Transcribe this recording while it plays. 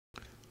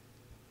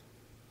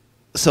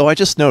So I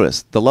just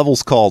noticed the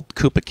level's called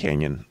Koopa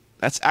Canyon.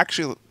 That's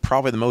actually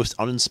probably the most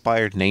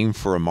uninspired name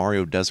for a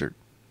Mario desert.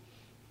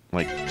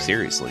 Like,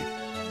 seriously.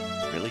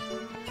 Really?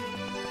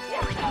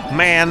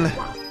 Man!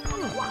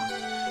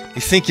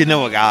 You think you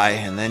know a guy,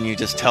 and then you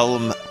just tell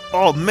him,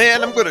 "Oh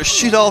man, I'm gonna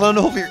shit all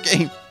over your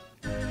game."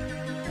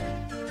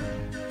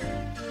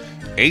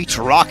 8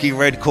 Rocky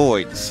Red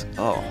coins.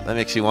 Oh, that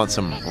makes you want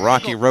some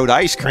Rocky Road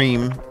ice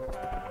cream.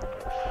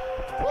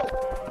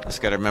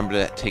 Just gotta remember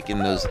to take in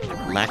those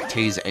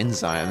lactase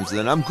enzymes,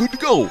 then I'm good to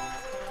go.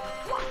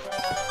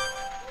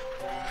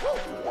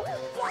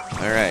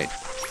 Alright.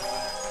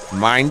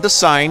 Mind the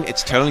sign,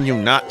 it's telling you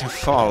not to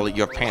fall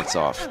your pants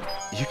off.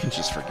 You can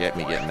just forget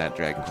me getting that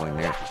dragon coin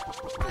there.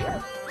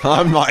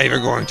 I'm not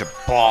even going to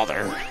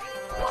bother.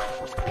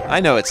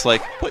 I know, it's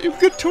like, but you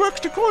get 2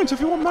 extra coins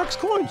if you want max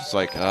coins. It's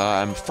like,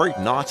 I'm afraid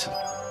not.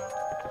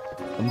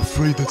 I'm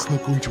afraid that's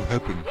not going to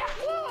happen.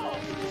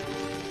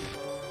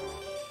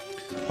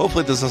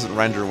 Hopefully this doesn't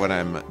render when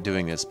I'm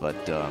doing this, but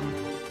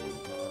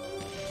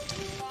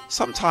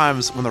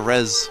sometimes when the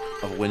res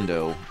of a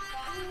window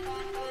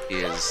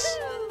is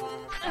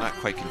not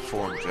quite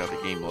conformed to how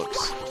the game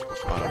looks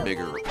on a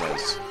bigger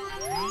res.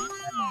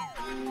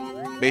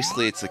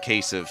 Basically, it's a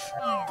case of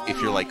if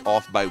you're like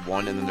off by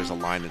 1 and then there's a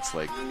line that's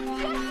like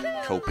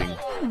coping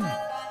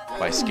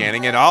by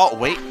scanning it. Oh,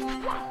 wait!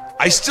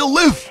 I still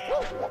live!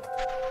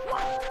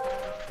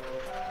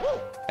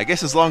 I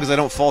guess as long as I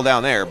don't fall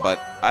down there, but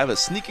I have a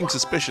sneaking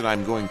suspicion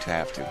I'm going to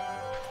have to.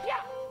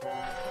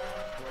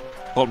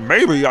 But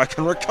maybe I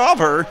can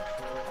recover!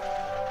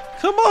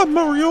 Come on,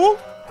 Mario!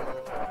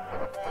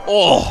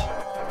 Oh!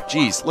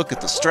 Jeez, look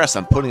at the stress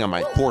I'm putting on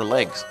my poor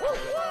legs.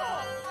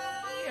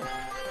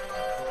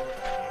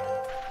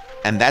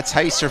 And that's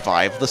how you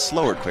survive the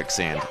slower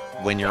quicksand,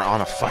 when you're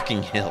on a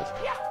fucking hill.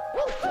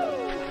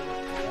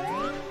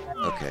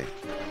 Okay.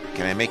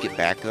 Can I make it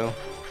back, though?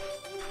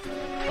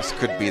 This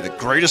could be the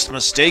greatest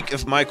mistake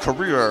of my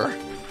career.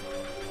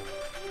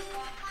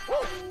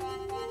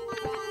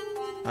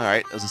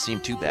 Alright, doesn't seem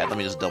too bad. Let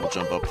me just double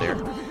jump up there.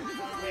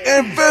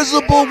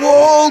 Invisible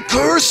wall,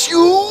 curse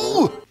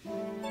you!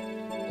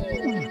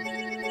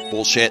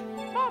 Bullshit.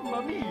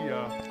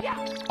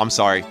 I'm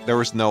sorry, there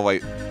was no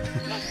way.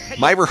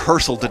 My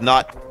rehearsal did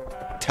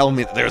not tell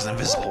me that there's an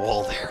invisible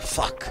wall there.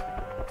 Fuck.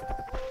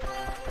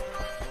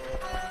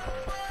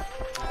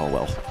 Oh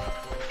well.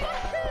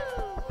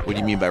 What do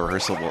you mean by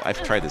rehearsal? Well,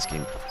 I've tried this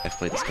game. I've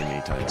played this game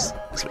many times.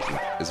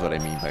 Is what I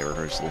mean by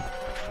rehearsal.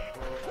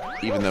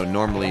 Even though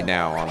normally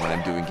now, on when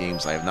I'm doing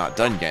games I have not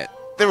done yet,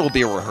 there will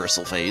be a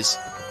rehearsal phase.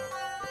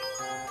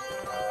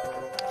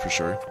 For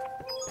sure.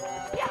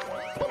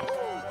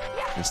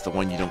 It's the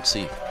one you don't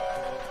see.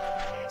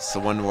 It's the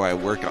one where I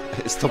work on.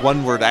 It's the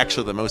one where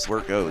actually the most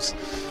work goes.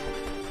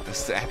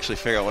 It's to actually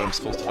figure out what I'm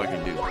supposed to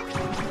fucking do.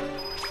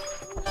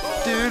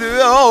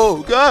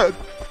 Oh, God!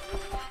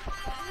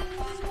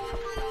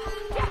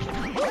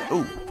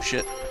 Oh,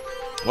 shit.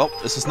 Well,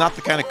 this is not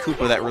the kind of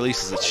Koopa that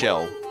releases its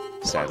shell,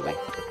 sadly.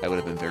 That would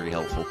have been very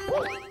helpful.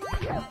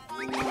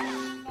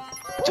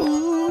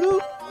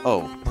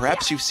 Oh,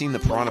 perhaps you've seen the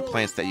piranha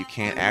plants that you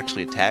can't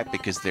actually attack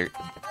because they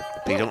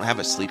don't have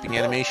a sleeping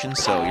animation,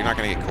 so you're not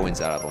going to get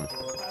coins out of them.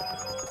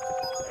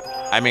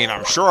 I mean,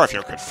 I'm sure if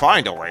you could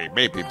find a way,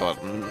 maybe,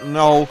 but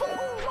no.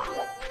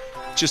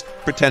 Just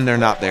pretend they're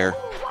not there.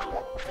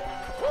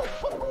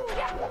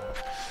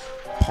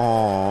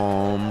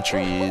 Palm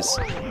trees.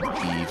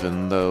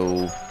 Even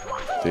though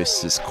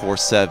this is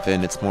course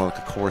 7, it's more like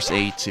a course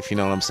 8, if you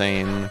know what I'm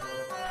saying.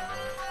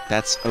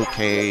 That's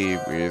okay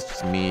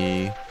with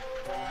me.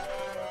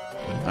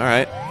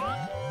 Alright.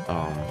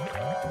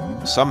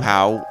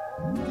 Somehow,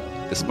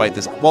 despite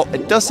this... Well,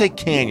 it does say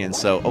canyon,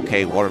 so,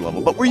 okay, water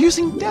level. But we're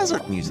using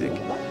desert music.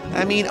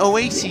 I mean,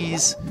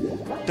 oases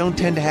don't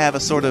tend to have a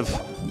sort of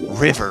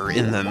river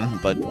in them,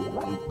 but...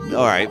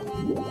 Alright.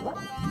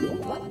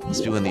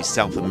 Let's do one of these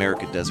South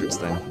America deserts,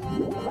 then.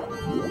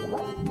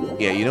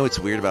 Yeah, you know what's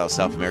weird about a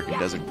South American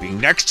desert being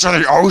next to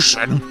the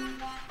ocean?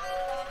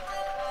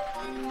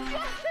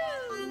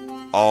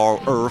 Our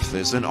Earth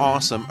is an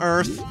awesome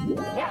Earth.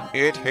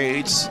 It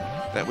hates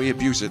that we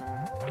abuse it.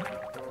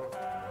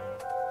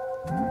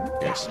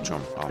 Yes,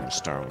 jump on the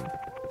stone.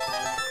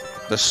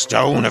 The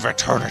Stone of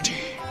Eternity.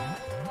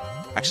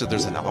 Actually,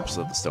 there's an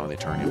opposite of the Stone of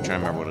Eternity. I'm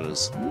trying to remember what it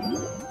is.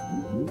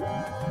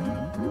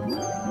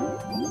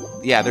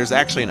 Yeah, there's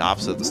actually an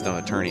opposite of the Stone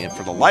of Eternity, and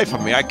for the life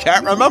of me, I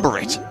can't remember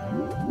it.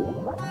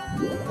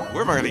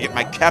 Where am I going to get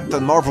my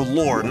Captain Marvel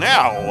lore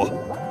now?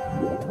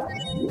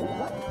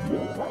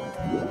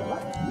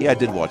 Yeah, I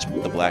did watch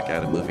the Black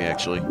Adam movie,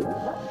 actually.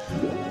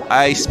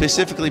 I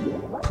specifically,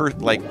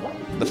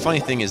 the funny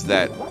thing is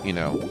that, you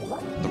know,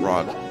 The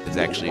Rock is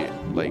actually,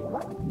 like,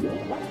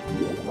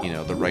 you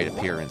know, the right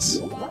appearance,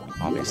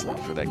 obviously,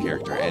 for that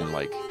character, and,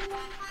 like,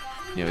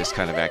 you know, his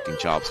kind of acting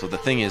job. So the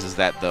thing is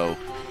that, though,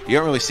 you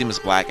don't really see him as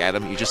Black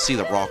Adam, you just see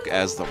The Rock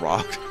as The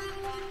Rock.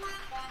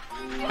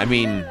 I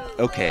mean,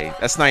 okay,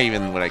 that's not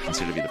even what I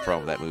consider to be the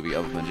problem with that movie,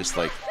 other than just,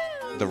 like,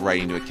 the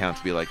writing to account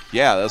to be like,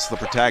 yeah, that's the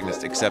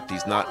protagonist, except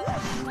he's not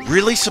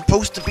really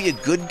supposed to be a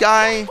good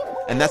guy.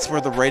 And that's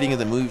where the writing of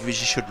the movie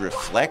should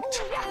reflect,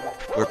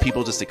 where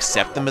people just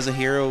accept him as a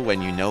hero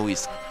when you know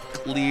he's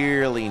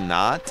clearly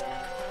not.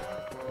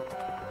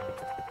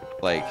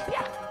 Like,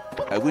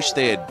 I wish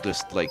they had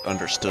just, like,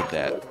 understood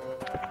that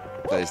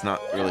he's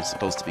not really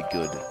supposed to be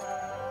good.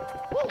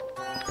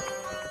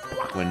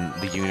 When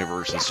the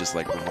universe is just,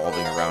 like,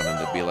 revolving around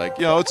him to be like,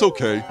 yeah, it's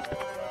okay.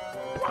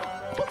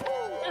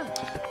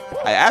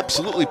 I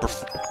absolutely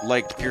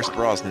liked Pierce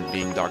Brosnan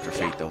being Dr.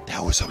 Fate, though.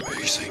 That was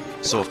amazing.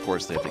 So, of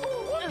course, they had to...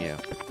 Yeah.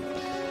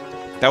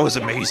 That was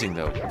amazing,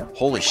 though.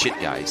 Holy shit,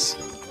 guys.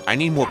 I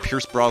need more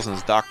Pierce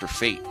Brosnan's Dr.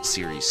 Fate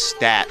series.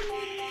 Stat.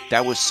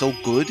 That was so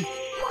good.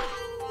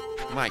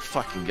 My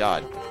fucking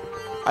god.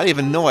 I didn't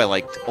even know I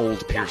liked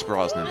old Pierce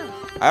Brosnan.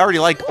 I already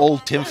like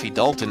old Timothy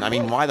Dalton. I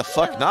mean, why the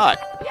fuck not?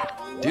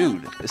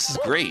 Dude, this is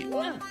great.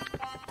 This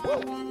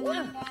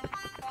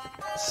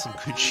is some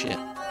good shit.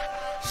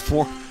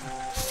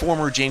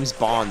 Former James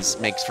Bonds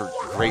makes for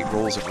great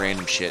roles of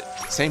random shit.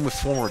 Same with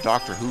former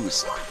Doctor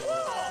Who's.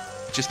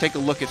 Just take a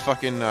look at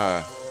fucking,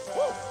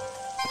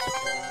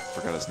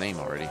 forgot his name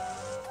already.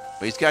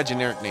 But he's got a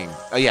generic name.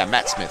 Oh yeah,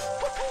 Matt Smith.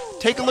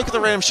 Take a look at the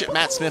random shit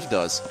Matt Smith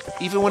does.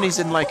 Even when he's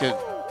in like a,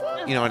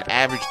 you know, an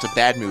average to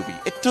bad movie.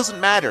 It doesn't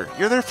matter.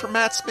 You're there for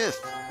Matt Smith.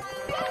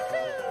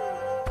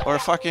 Or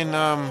fucking,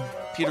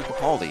 Peter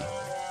Capaldi.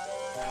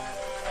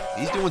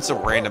 He's doing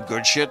some random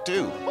good shit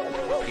too.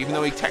 Even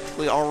though he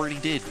technically already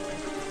did.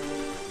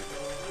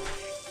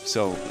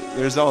 So,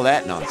 there's all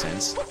that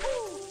nonsense.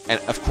 And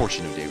of course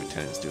you know David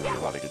Tennant's doing a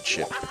lot of good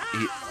shit.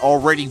 He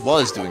already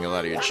was doing a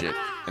lot of good shit.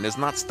 And has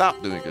not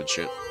stopped doing good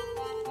shit.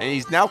 And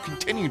he's now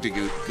continuing to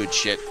do good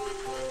shit.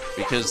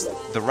 Because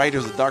the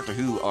writers of Doctor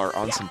Who are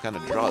on some kind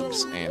of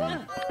drugs.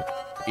 And,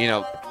 you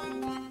know,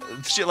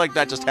 shit like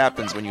that just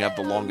happens when you have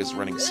the longest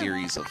running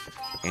series of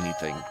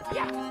anything.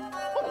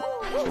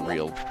 For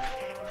real.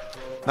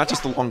 Not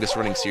just the longest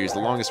running series, the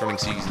longest running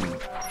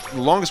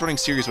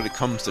series when it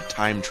comes to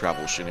time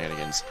travel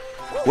shenanigans.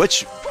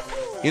 Which,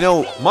 you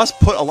know, must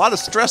put a lot of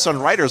stress on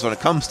writers when it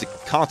comes to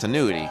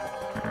continuity.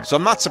 So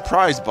I'm not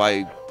surprised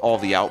by all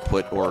the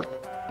output, or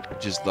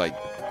just like,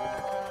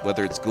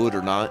 whether it's good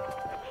or not.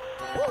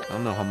 I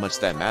don't know how much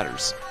that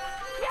matters.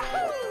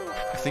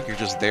 I think you're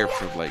just there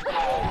for, like,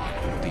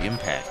 the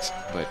impact.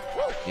 But,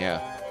 yeah.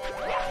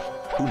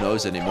 Who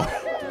knows anymore?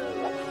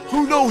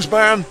 Who knows,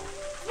 man?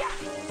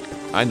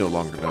 I no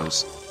longer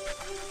knows.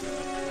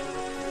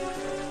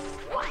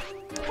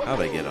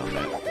 How'd I get on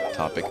that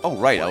topic? Oh,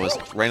 right, I was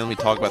randomly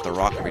talking about the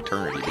Rock of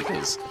Eternity,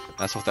 because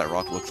that's what that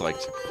rock looks like.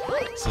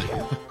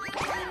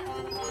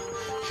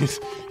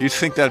 You'd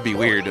think that'd be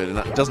weird, and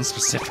it doesn't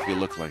specifically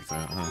look like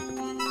that, huh?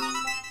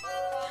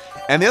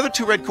 And the other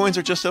 2 red coins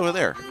are just over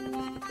there.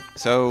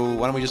 So,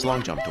 why don't we just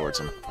long jump towards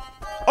them?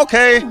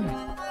 Okay!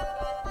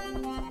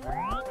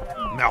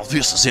 Now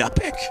this is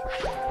epic!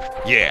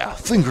 Yeah,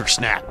 finger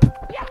snap!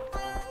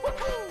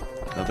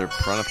 Another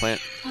Piranha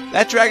Plant.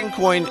 That dragon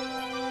coin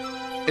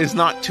is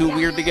not too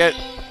weird to get.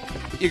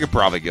 You could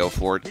probably go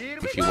for it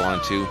if you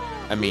wanted to.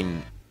 I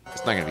mean,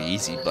 it's not going to be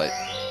easy, but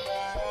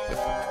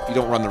you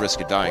don't run the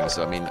risk of dying,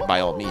 so I mean, by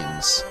all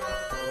means.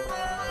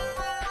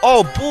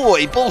 Oh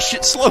boy,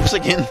 bullshit slopes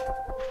again!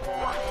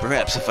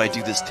 Perhaps if I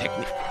do this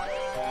technique...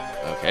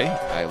 Okay,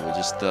 I will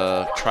just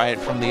try it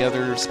from the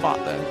other spot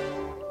then.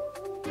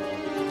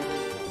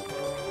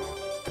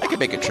 I could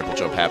make a triple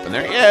jump happen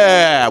there.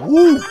 Yeah!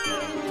 Woo!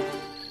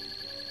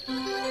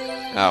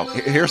 Now,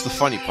 here's the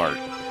funny part.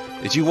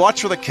 Did you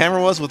watch where the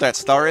camera was, what that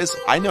star is?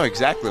 I know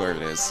exactly where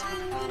it is.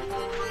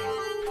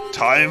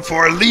 Time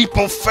for a leap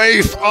of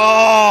faith!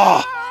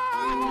 Oh!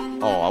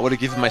 Oh, I would have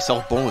given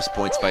myself bonus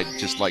points if I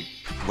just, like,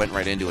 went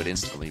right into it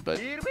instantly,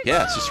 but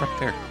yeah, it's just right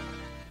there.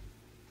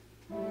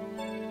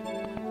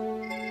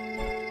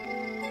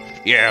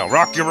 Yeah,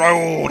 rock your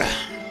road!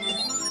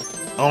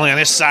 Only on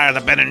this side of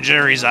the Ben &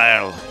 Jerry's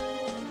aisle.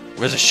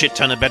 There's a shit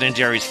ton of Ben &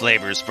 Jerry's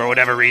flavors, for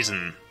whatever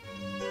reason.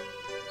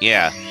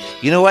 Yeah.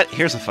 You know what?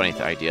 Here's a funny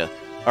idea.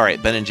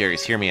 Alright, Ben &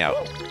 Jerry's, hear me out.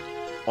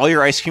 All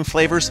your ice cream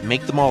flavors,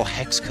 make them all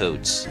hex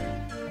codes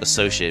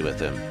associated with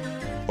them.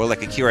 Or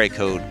like a QR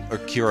code, or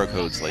QR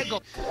codes, like...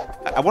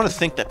 I want to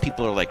think that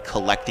people are, like,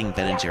 collecting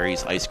Ben &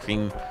 Jerry's ice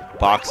cream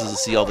boxes to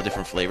see all the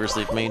different flavors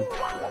they've made.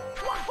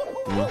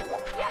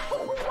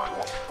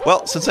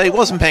 Well, since I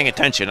wasn't paying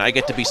attention, I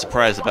get to be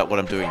surprised about what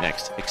I'm doing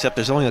next. Except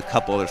there's only a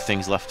couple other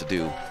things left to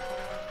do.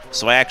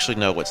 So I actually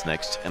know what's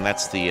next, and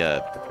that's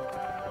the,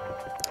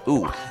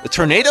 Ooh, the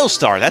Tornado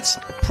Star! That's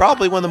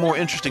probably one of the more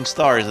interesting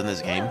stars in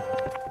this game.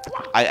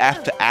 I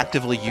have to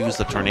actively use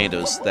the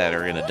tornadoes that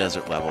are in a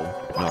desert level,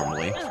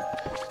 normally,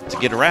 to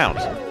get around.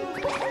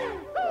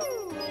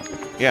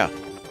 Yeah.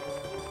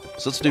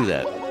 So let's do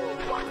that.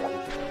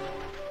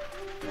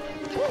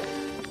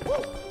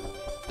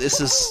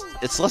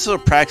 It's less of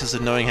a practice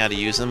of knowing how to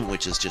use them,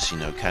 which is just, you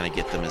know, kind of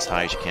get them as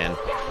high as you can.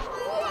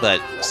 But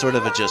sort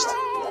of a just,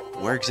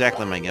 where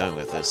exactly am I going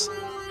with this?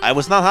 I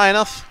was not high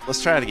enough?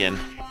 Let's try it again.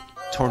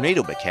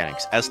 Tornado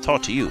mechanics, as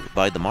taught to you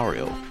by the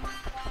Mario.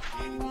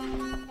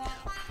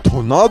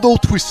 Tornado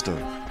Twister.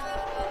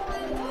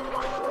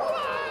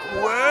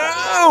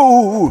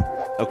 Whoa!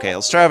 Okay,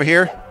 let's try over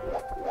here.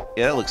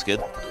 Yeah, that looks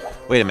good.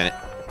 Wait a minute.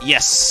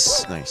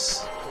 Yes!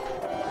 Nice.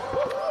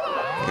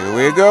 Here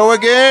we go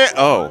again!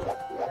 Oh.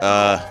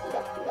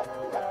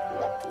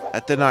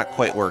 That did not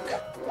quite work.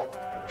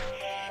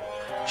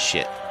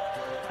 Shit.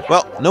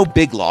 Well, no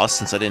big loss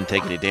since I didn't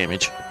take any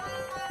damage.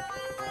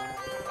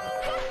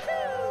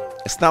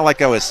 It's not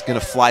like I was gonna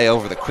fly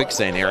over the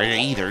quicksand area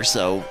either,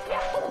 so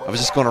I was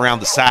just going around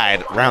the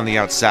side, around the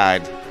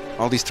outside.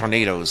 All these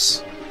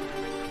tornadoes.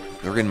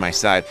 They're in my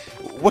side.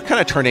 What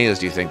kind of tornadoes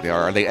do you think they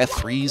are? Are they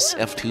F3s,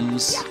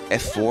 F2s,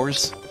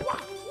 F4s?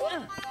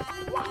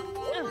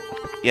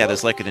 Yeah,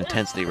 there's like an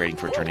intensity rating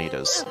for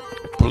tornadoes.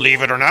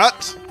 Believe it or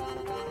not!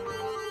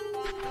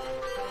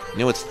 You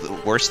know what's the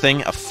worst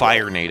thing? A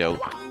fire-nado.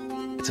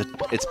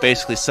 It's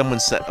basically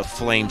someone set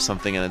aflame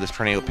something and this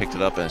tornado picked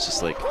it up and it's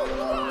just like,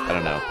 I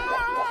don't know.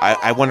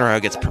 I wonder how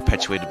it gets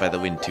perpetuated by the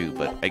wind too,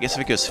 but I guess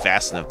if it goes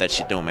fast enough, that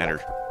shit don't matter.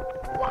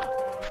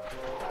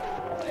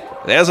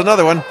 There's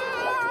another one!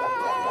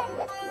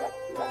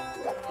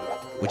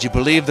 Would you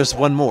believe there's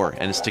one more,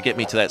 and it's to get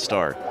me to that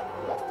star.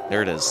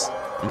 There it is.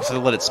 I'm just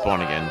gonna let it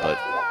spawn again, but...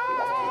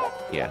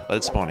 yeah, let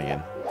it spawn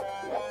again.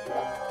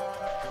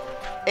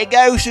 It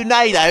goes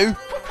tornado!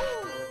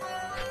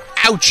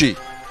 Ouchie!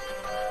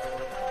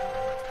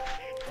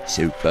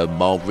 Super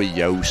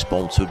Mario,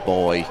 sponsored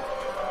by...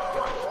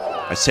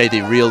 I'd say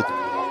the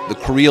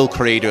real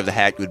creator of the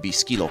hack would be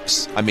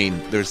Skilux. I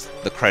mean, there's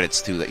the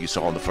credits too that you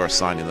saw on the first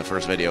sign in the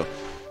first video.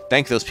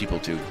 Thank those people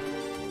too.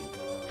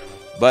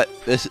 But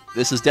this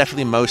is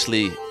definitely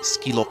mostly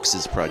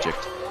Skilux's project.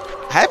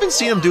 I haven't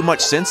seen him do much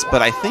since,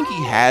 but I think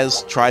he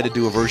has tried to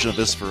do a version of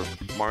this for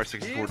Mario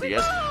 64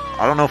 DS.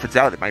 I don't know if it's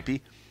out, it might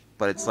be.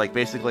 But it's like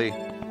basically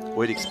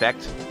what you'd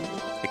expect,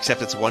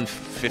 except it's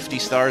 150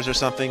 stars or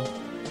something.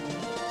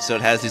 So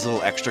it has these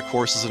little extra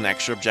courses and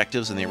extra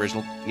objectives in the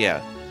original.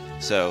 Yeah.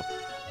 So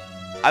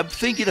I'm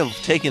thinking of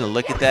taking a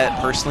look at that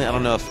personally. I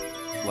don't know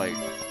if, like,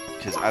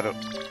 because I don't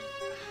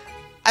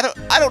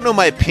know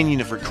my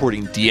opinion of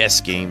recording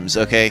DS games,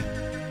 okay?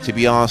 To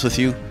be honest with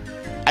you.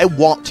 I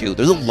want to.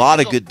 There's a lot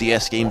of good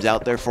DS games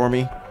out there for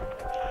me.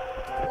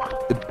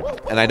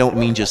 And I don't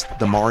mean just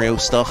the Mario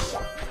stuff.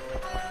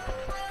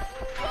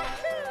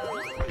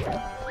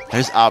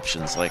 There's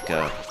options, like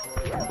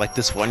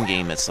this one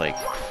game that's like,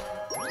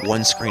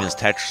 one screen is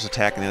Tetris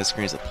Attack and the other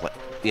screen is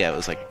yeah, it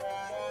was like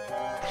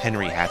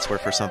Henry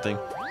Hatsworth or something.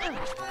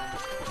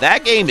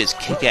 That game is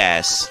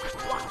kick-ass.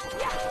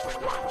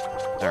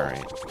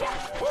 Alright.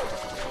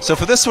 So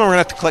for this one, we're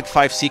going to have to collect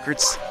 5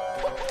 secrets.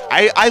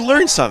 I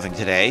learned something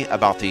today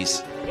about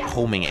these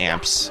homing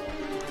amps,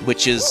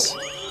 which is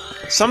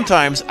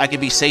sometimes I can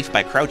be safe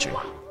by crouching.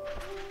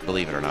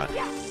 Believe it or not.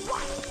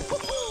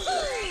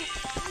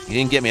 He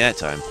didn't get me that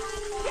time.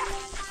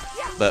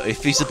 But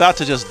if he's about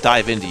to just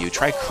dive into you,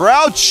 try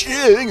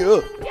crouching! Did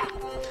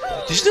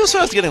you notice when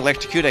I was getting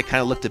electrocuted, I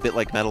kind of looked a bit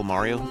like Metal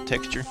Mario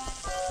texture?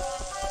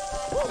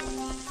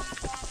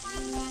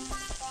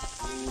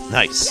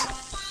 Nice.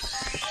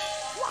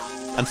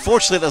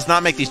 Unfortunately, it does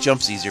not make these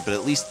jumps easier, but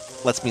at least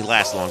lets me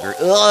last longer.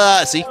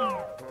 See?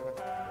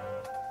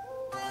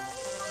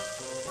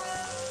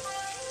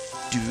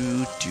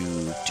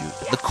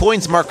 The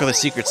coins mark where the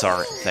secrets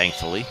are,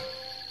 thankfully.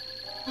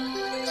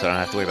 So I don't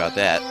have to worry about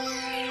that.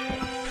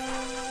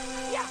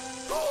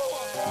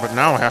 But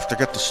now I have to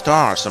get the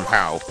star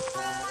somehow.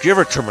 Give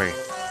it to me.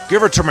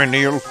 Give it to me,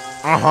 Neil.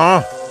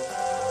 Uh-huh.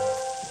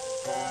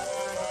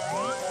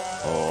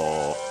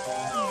 Oh.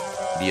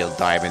 Neil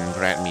Diamond,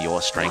 grant me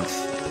your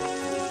strength.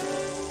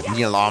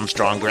 Neil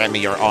Armstrong, grant me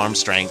your arm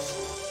strength.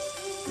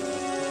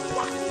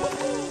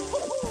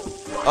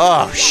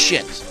 Oh,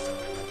 shit.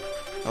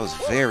 That was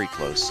very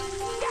close.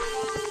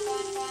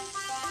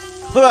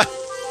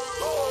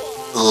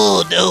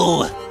 Oh,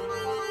 no.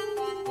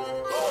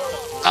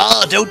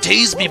 Oh, don't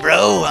tease me, bro.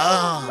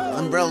 Oh,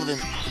 I'm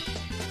relevant.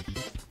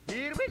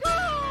 Here we go.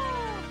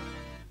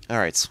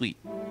 Alright, sweet.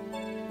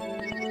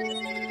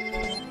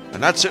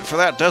 And that's it for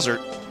that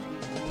desert.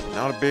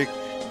 Not a big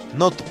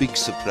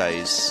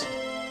surprise.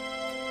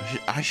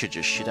 I should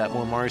just shit out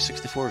more Mario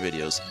 64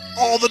 videos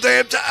all the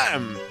damn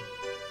time.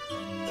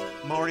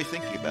 I'm already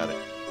thinking about it.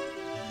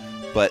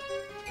 But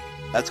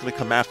that's going to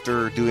come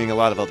after doing a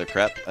lot of other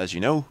prep, as you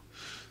know.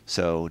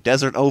 So,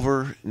 desert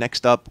over.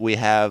 Next up, we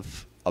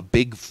have a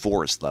big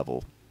forest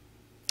level,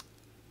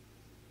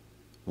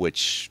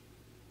 which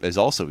is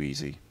also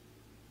easy.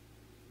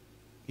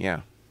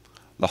 Yeah.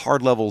 The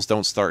hard levels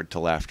don't start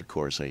until after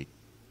Course 8,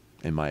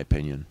 in my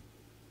opinion.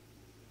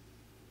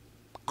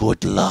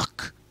 Good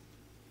luck.